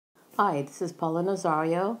Hi, this is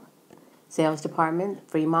Stand-pnazario, Sales Department,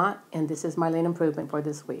 Fremont, and this is my lane improvement for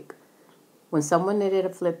this week. When someone needed a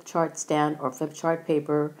flip chart stand or flip chart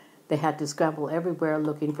paper, they had to scramble everywhere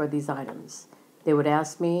looking for these items. They would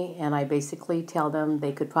ask me, and I basically tell them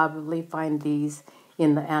they could probably find these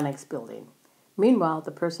in the annex building. Meanwhile, the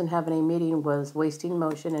person having a meeting was wasting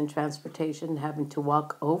motion and transportation, having to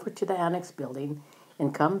walk over to the annex building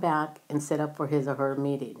and come back and set up for his or her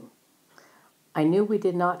meeting. I knew we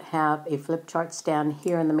did not have a flip chart stand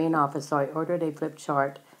here in the main office, so I ordered a flip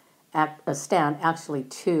chart stand, actually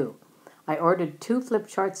two. I ordered two flip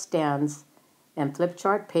chart stands and flip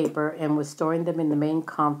chart paper and was storing them in the main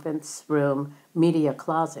conference room media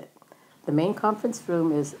closet. The main conference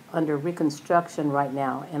room is under reconstruction right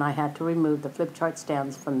now, and I had to remove the flip chart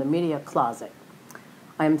stands from the media closet.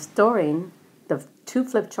 I am storing the two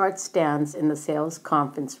flip chart stands in the sales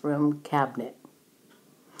conference room cabinet.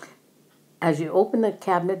 As you open the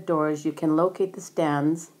cabinet doors, you can locate the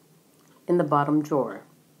stands in the bottom drawer.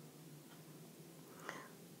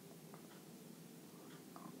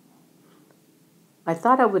 I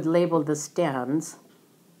thought I would label the stands,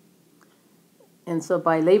 and so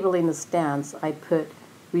by labeling the stands, I put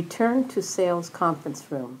 "Return to Sales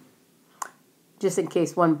Conference Room," just in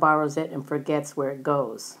case one borrows it and forgets where it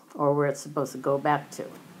goes or where it's supposed to go back to.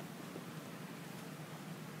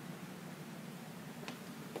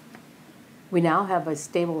 We now have a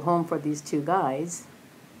stable home for these two guys.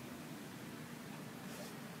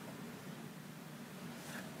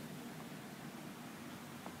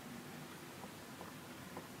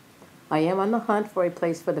 I am on the hunt for a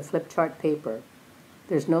place for the flip chart paper.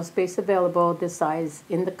 There's no space available this size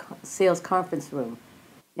in the sales conference room.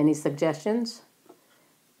 Any suggestions?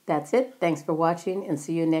 That's it. Thanks for watching and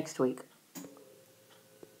see you next week.